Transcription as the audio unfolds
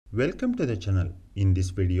Welcome to the channel. In this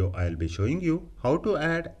video, I'll be showing you how to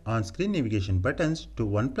add on-screen navigation buttons to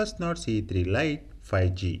OnePlus Nord CE3 Lite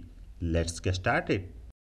 5G. Let's get started.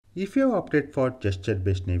 If you have opted for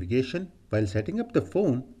gesture-based navigation while setting up the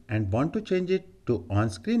phone and want to change it to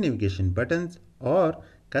on-screen navigation buttons or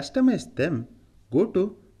customize them, go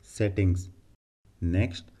to Settings.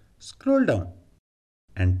 Next, scroll down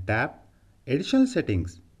and tap Additional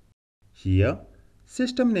Settings. Here,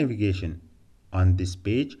 System Navigation. On this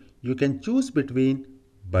page, you can choose between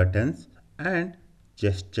buttons and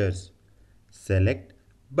gestures. Select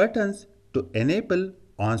buttons to enable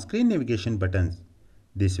on-screen navigation buttons.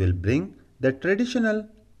 This will bring the traditional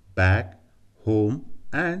back, home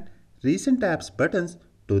and recent apps buttons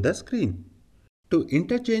to the screen. To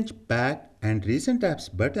interchange back and recent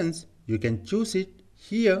apps buttons, you can choose it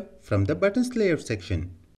here from the buttons layout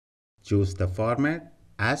section. Choose the format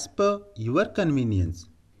as per your convenience.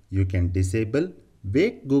 You can disable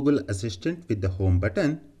Wake Google Assistant with the home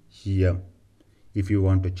button here. If you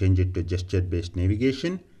want to change it to gesture-based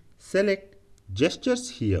navigation, select Gestures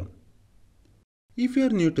here. If you are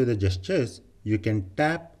new to the gestures, you can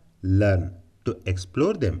tap Learn to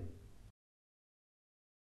explore them.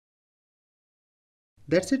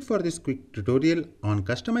 That's it for this quick tutorial on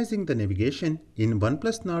customizing the navigation in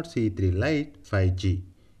OnePlus Nord CE3 Lite 5G.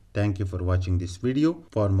 Thank you for watching this video.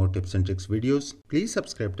 For more tips and tricks videos, please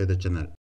subscribe to the channel.